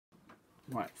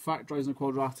Right, factorising a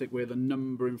quadratic where the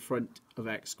number in front of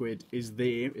x squared is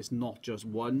there, it's not just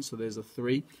 1, so there's a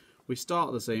 3. We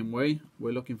start the same way,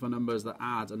 we're looking for numbers that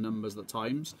add and numbers that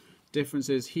times. Difference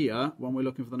is here, when we're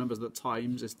looking for the numbers that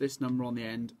times, it's this number on the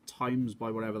end times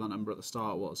by whatever that number at the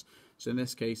start was. So in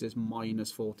this case it's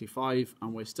minus 45,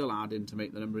 and we're still adding to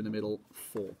make the number in the middle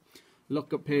 4.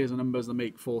 Look at pairs of numbers that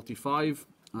make 45,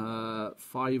 5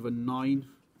 and 9.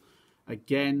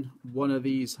 Again, one of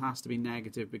these has to be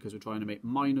negative because we're trying to make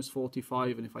minus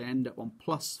 45, and if I end up on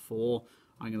plus 4,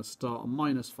 I'm going to start on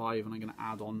minus 5 and I'm going to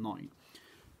add on 9.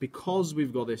 Because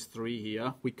we've got this 3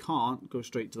 here, we can't go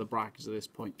straight to the brackets at this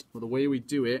point. Well, the way we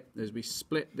do it is we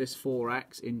split this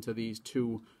 4x into these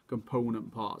two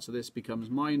component parts. So this becomes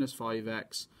minus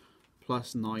 5x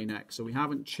plus 9x. So we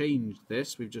haven't changed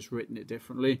this, we've just written it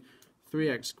differently.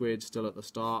 3x squared still at the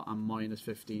start and minus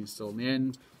 15 still in the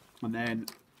end. And then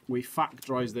we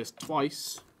factorise this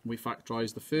twice. We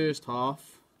factorise the first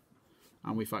half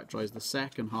and we factorise the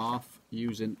second half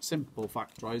using simple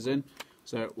factorising.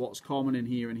 So what's common in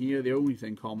here and here? The only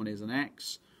thing common is an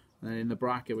x. And then in the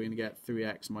bracket we're going to get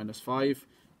 3x minus 5.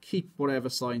 Keep whatever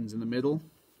signs in the middle.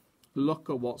 Look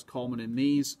at what's common in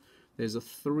these. There's a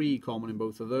 3 common in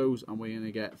both of those, and we're going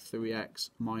to get 3x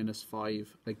minus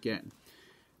 5 again.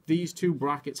 These two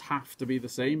brackets have to be the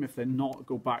same. If they're not,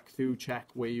 go back through, check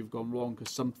where you've gone wrong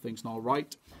because something's not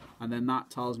right. And then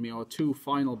that tells me our two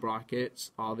final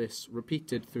brackets are this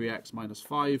repeated 3x minus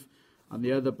 5, and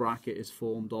the other bracket is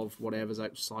formed of whatever's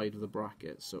outside of the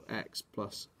bracket, so x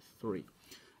plus 3.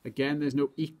 Again, there's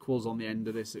no equals on the end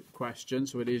of this question,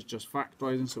 so it is just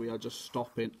factorising, so we are just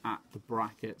stopping at the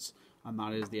brackets, and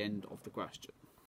that is the end of the question.